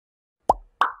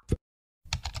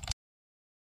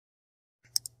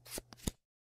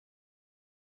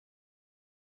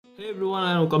Hey everyone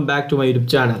and welcome back to my YouTube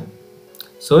channel.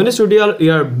 So in this tutorial we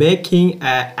are making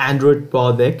an Android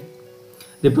project.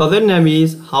 The project name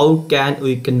is how can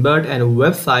we convert a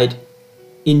website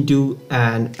into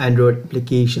an Android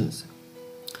applications.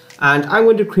 And I'm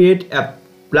going to create a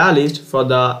playlist for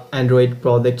the Android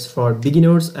projects for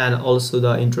beginners and also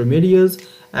the intermediates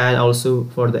and also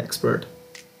for the expert.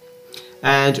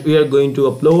 And we are going to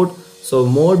upload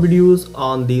more videos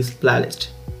on this playlist.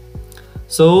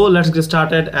 So let's get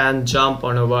started and jump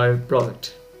on our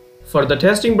project. For the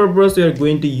testing purpose, we are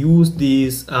going to use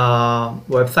this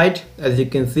website. As you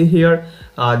can see here,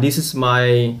 this is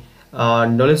my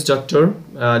knowledge doctor.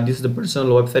 This is the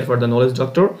personal website for the knowledge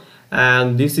doctor,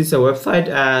 and this is a website,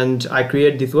 and I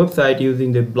create this website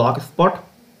using the blogspot.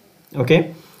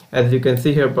 Okay, as you can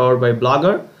see here, powered by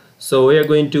Blogger. So we are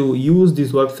going to use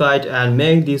this website and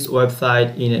make this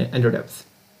website in Android apps.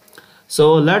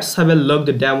 So let's have a look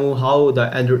the demo how the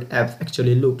Android apps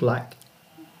actually look like.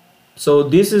 So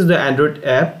this is the Android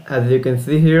app, as you can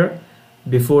see here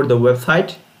before the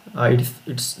website.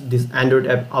 It's this Android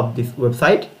app of this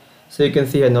website. So you can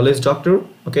see a knowledge doctor.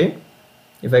 Okay,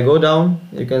 if I go down,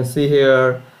 you can see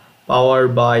here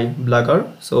powered by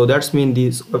Blogger. So that's mean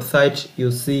this website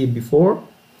you see before.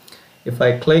 If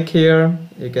I click here,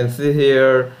 you can see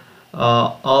here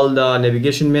all the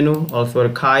navigation menu, also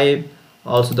archive,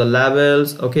 also the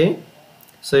labels. Okay,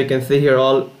 so you can see here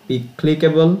all be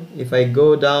clickable. If I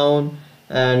go down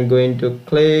and going to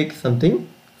click something,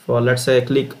 for let's say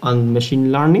click on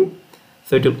machine learning,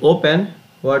 so it will open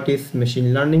what is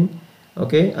machine learning.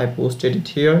 Okay, I posted it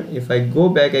here. If I go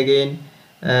back again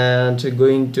and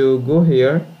going to go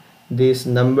here, this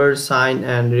number sign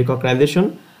and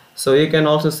recognition, so you can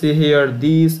also see here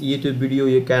this YouTube video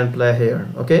you can play here.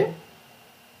 Okay,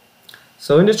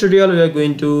 so in this tutorial we are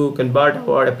going to convert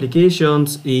our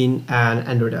applications in an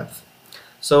Android app.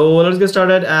 So let's get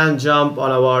started and jump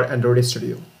on our Android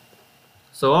Studio.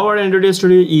 So our Android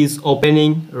Studio is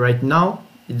opening right now.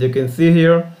 As you can see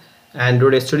here,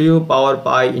 Android Studio powered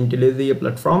by IntelliJ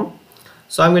platform.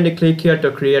 So I'm going to click here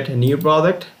to create a new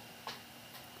project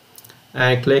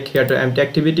and click here to empty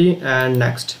activity and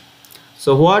next.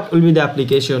 So what will be the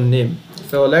application name?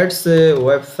 So let's say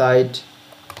website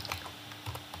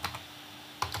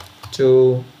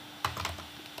to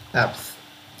apps.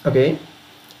 Okay,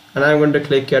 and I'm going to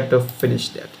click here to finish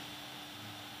that.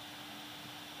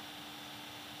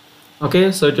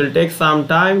 Okay, so it will take some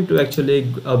time to actually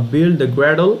build the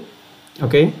Gradle.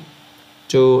 Okay,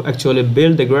 to actually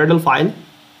build the Gradle file.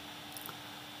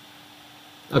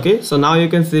 Okay, so now you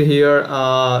can see here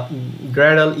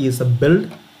Gradle is a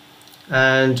build,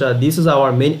 and this is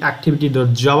our main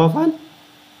activity.java file.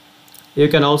 You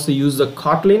can also use the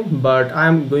Kotlin, but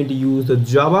I'm going to use the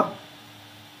Java.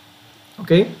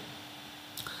 Okay,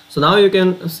 so now you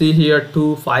can see here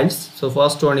two files. So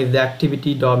first one is the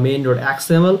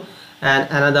activity.main.xml and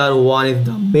another one is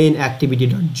the main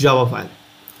activity.java file.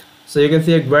 So you can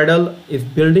see a Gradle is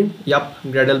building. Yep,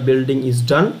 Gradle building is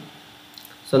done.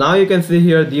 So now you can see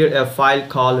here there a file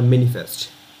called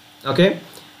manifest. Okay,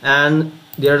 and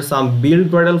there's some build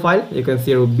Gradle file. You can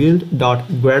see here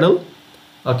build.gradle.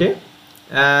 Okay,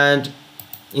 and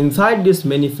inside this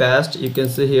manifest you can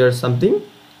see here something,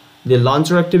 the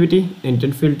launcher activity,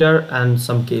 intent filter, and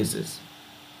some cases.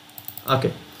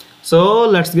 Okay, so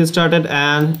let's get started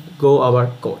and go our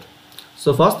code.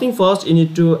 So first thing first, you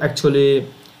need to actually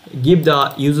give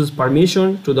the users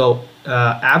permission to the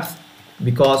apps,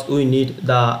 because we need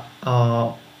the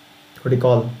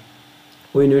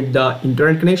we need the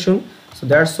internet connection. So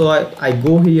that's why I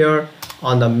go here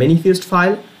on the manifest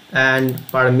file and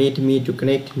permit me to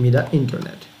connect me the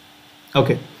internet.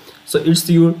 Okay, so it's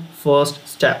your first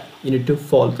step, you need to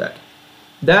follow that.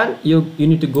 Then you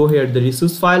need to go here to the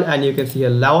resource file, and you can see a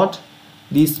layout,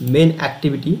 this main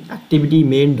activity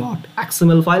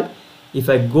main.xml file. If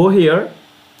I go here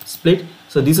split,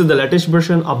 so this is the latest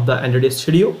version of the Android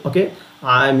Studio. Okay,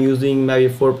 I'm using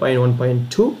maybe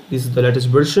 4.1.2. this is the latest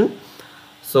version.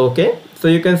 So okay, so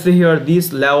you can see here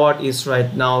this layout is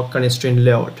right now constrained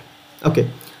layout. Okay,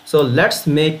 so let's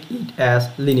make it as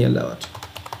linear layout.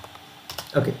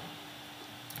 Okay,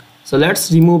 so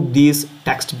let's remove this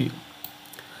text view.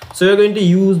 So you're going to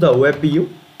use the web view.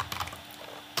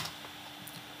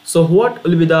 So what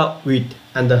will be the width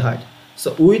and the height?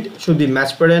 So width should be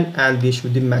match parent and this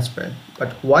should be match parent.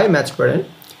 But why match parent?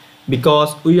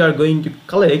 Because we are going to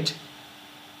collect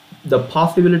the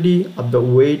possibility of the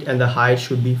weight and the height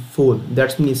should be full.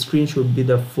 That means screen should be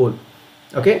the full.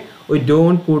 Okay, we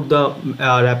don't put the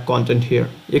wrap content here.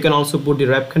 You can also put the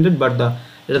wrap content, but the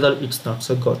result it's not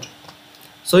so good.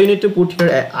 So you need to put here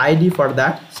an ID for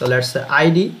that. So let's say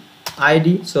ID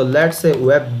ID. So let's say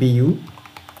WebView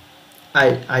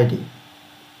ID.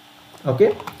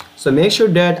 Okay, so make sure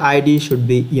that ID should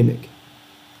be unique.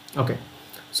 Okay,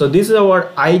 so this is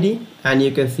our ID, and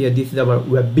you can see this is our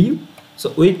web view.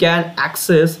 So we can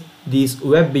access this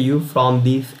web view from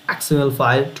this XML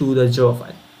file to the Java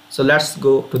file. So let's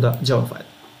go to the Java file.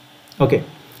 Okay,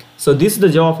 so this is the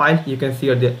Java file. You can see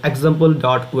here the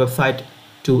example.website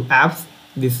to apps.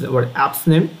 This is our apps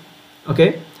name.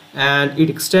 Okay, and it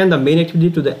extends the main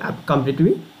activity to the app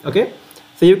completely. Okay,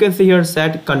 so you can see here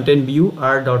set content view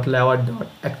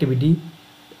r.lava.activity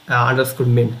underscore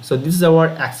main. So this is our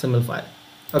XML file.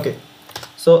 Okay,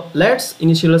 so let's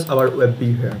initialize our web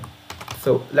view here.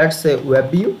 So let's say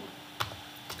web view.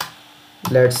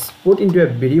 Let's put into a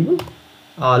variable.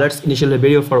 Let's initialize a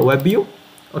variable for web view.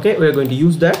 Okay, we're going to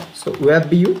use that. So web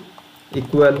view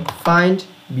equal find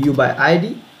view by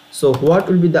ID. So what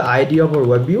will be the ID of our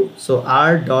web view? So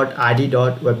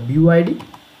r.id.webviewid.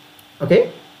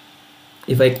 Okay,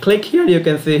 if I click here, you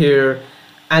can see here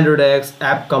Android X,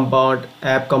 app compound,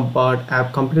 app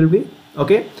completely.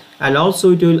 Okay, and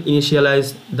also it will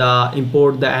initialize the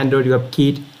import the Android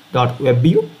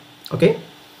WebKit.webView. Okay,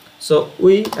 so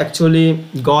we actually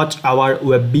got our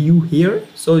web view here.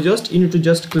 So just you need to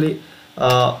just click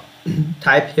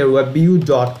type here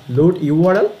webview.load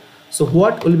URL. So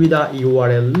what will be the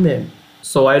URL name?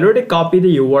 So I already copied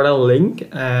the URL link,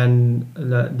 and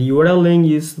the URL link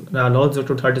is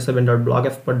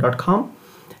knowledge37.blogspot.com,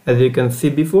 as you can see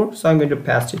before. So I'm going to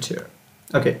paste it here.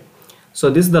 Okay, so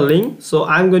this is the link. So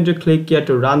I'm going to click here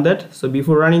to run that. So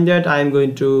before running that, I'm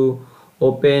going to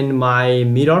open my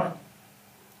mirror.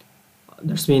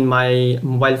 That's mean my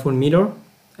mobile phone mirror,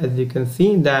 as you can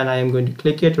see. Then I am going to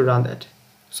click here to run that.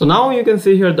 So now you can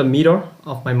see here the mirror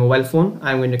of my mobile phone.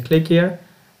 I'm going to click here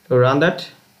to run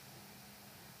that,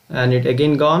 and it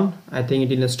again gone. I think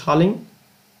it is installing.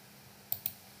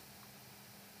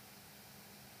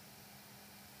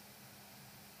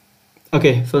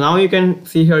 Okay, so now you can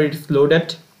see here it's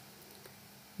loaded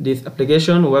this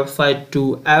application website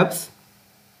to apps.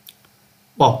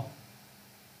 Wow,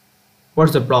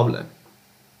 what's the problem?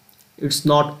 It's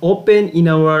not open in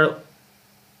our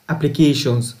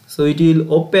applications, so it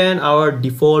will open our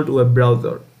default web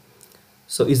browser.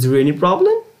 So is there any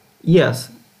problem? Yes,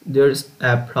 there's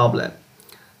a problem.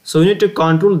 So we need to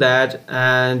control that,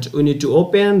 and we need to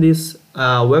open this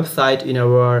website in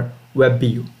our web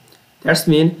view. That's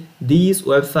mean this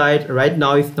website right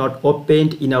now is not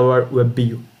opened in our web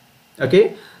view.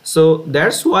 Okay, so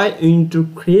that's why we need to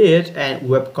create a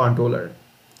web controller.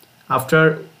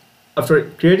 After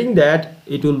creating that,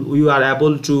 you are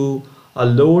able to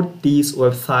load this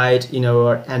website in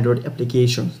our Android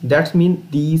applications. That means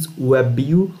these web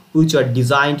view which are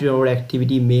designed in our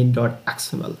activity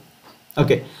main.xml.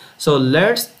 Okay, so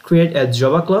let's create a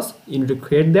Java class. You need to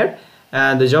create that,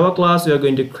 and the Java class we are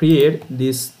going to create,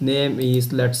 this name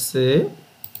is, let's say,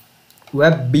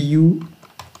 web view,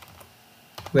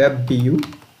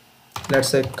 let's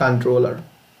say controller.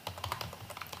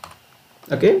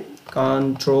 Okay,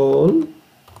 controller.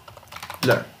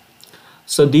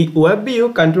 So the web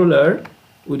view controller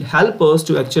would help us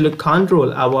to actually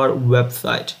control our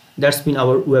website. That's mean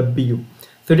our web view.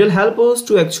 So it will help us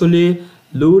to actually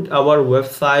load our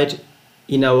website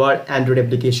in our Android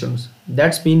applications.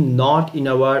 That's mean not in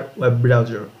our web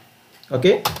browser.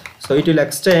 Okay, so it will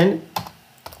extend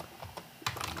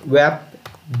web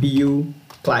view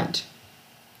client,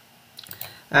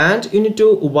 and you need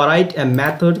to override a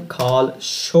method called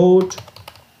short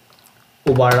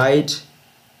override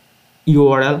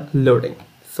URL loading.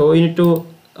 So you need to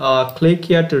click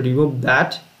here to remove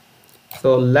that.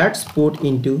 So let's put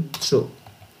into true,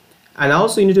 and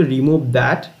also you need to remove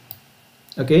that.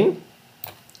 Okay,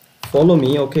 follow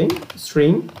me. Okay,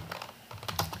 string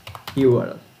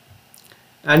URL,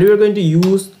 and we are going to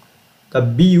use the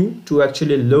view to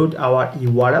actually load our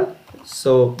URL.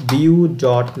 So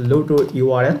view.load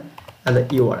URL and the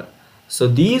URL. So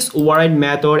this override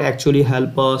method actually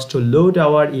help us to load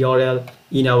our URL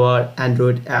in our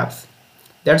Android apps.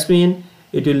 That's mean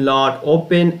it will not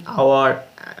open our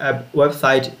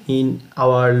website in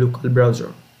our local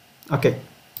browser. Okay,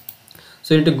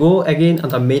 so you need to go again on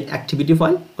the main activity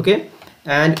file. Okay,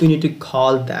 and we need to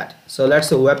call that. So let's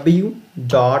say web view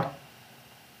dot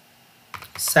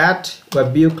set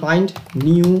web view client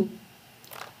new,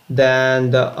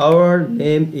 then our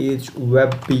name is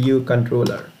web view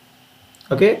controller.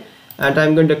 Okay, and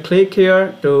I'm going to click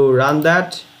here to run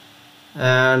that,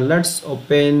 and let's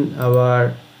open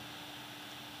our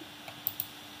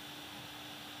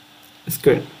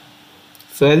screen.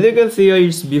 So as you can see here,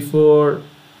 it's before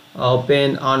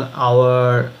open on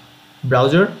our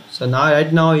browser. So now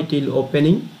right now it will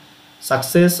opening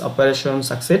success operation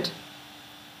succeed.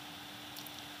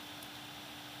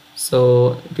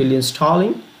 So it will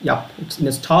installing. Yep, it's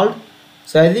installed.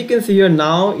 So as you can see here,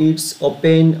 now it's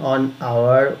open on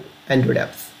our Android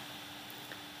apps.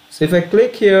 So if I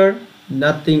click here,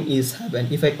 nothing is happen.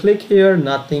 If I click here,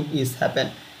 nothing is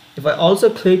happen. If I also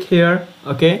click here,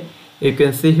 okay, you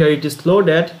can see here it is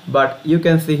loaded, but you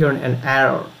can see here an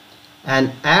error.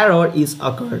 An error is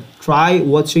occurred. Try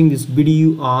watching this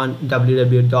video on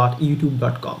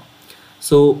www.youtube.com.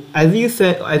 So as you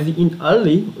said, as in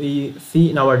early we see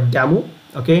in our demo,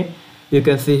 okay, you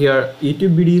can see here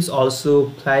YouTube video is also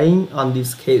playing on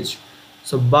this case.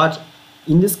 So but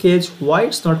in this case, why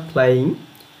it's not playing?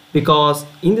 Because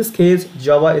in this case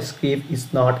JavaScript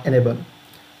is not enabled.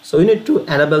 So you need to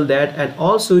enable that, and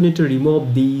also you need to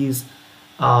remove these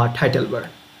title bar.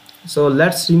 So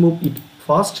let's remove it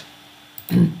first.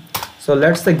 So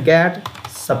let's say get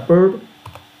support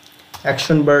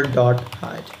action bar dot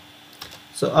hide.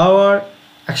 So our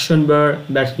action bar,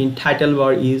 that means title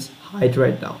bar, is hide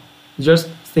right now. Just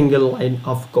single line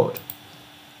of code.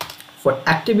 For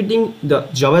activating the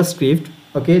JavaScript,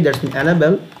 okay, that's been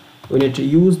enabled, we need to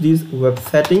use this web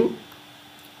setting.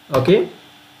 Okay,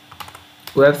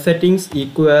 web settings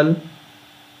equal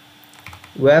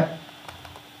web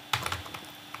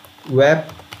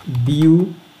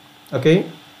view. Okay,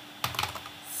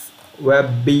 web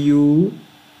view.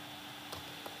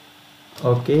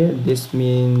 Okay, this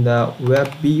means the web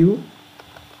view.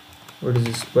 What is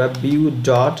this? Web view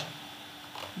dot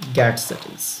get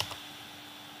settings.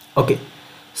 Okay,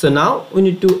 so now we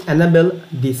need to enable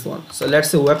this one. So let's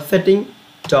say web setting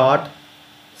dot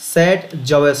set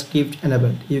JavaScript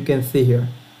enabled. You can see here,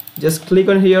 just click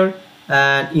on here,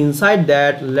 and inside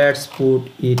that let's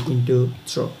put it into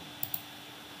true.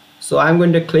 So I'm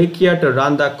going to click here to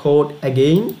run the code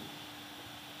again.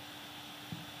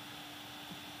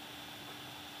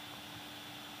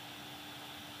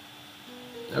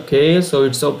 Okay, so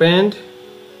it's opened.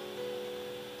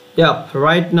 Yep,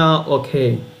 right now.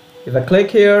 Okay, if I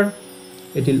click here,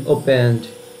 it will open.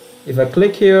 If I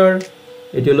click here,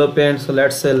 it will open. So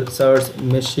let's say search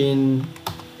machine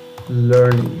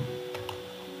learning,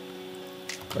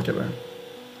 whatever,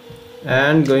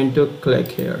 and going to click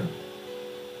here.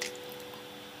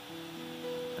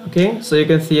 Okay, so you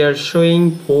can see here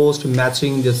showing post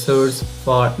matching the search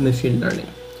for machine learning.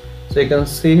 So you can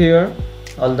see here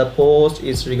all the post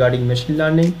is regarding machine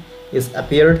learning is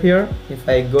appeared here. If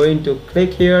I go into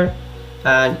click here,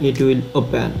 and it will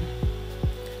open,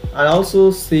 and also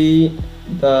see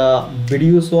the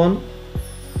videos one,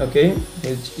 okay,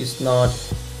 which is not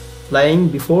playing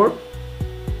before.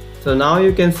 So now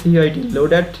you can see here it is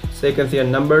loaded. So you can see a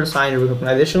number, sign,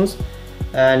 recognitions,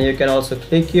 and you can also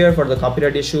click here for the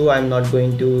copyright issue. I'm not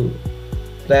going to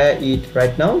play it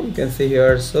right now. You can see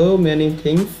here so many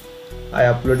things I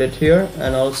uploaded here,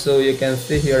 and also you can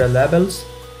see here labels.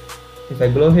 If I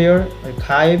go here,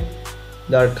 archive,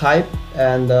 the archive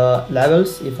and the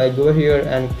labels. If I go here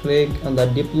and click on the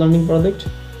deep learning project,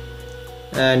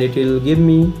 and it will give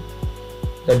me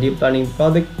the deep learning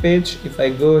project page. If I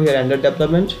go here under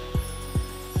development,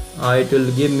 it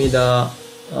will give me the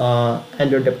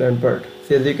Android development part.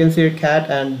 So as you can see here, cat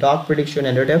and dog prediction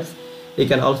Android apps. You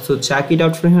can also check it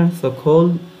out from here. So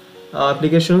code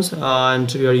applications,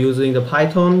 and we are using the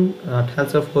Python,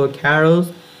 TensorFlow,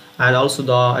 Gradle, and also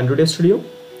the Andriod Studio.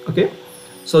 Okay,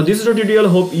 so this is the tutorial.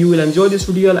 Hope you will enjoy this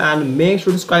tutorial, and make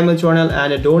sure to subscribe my channel,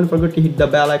 and don't forget to hit the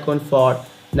bell icon for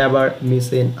never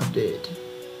miss an update.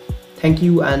 Thank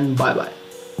you and bye bye.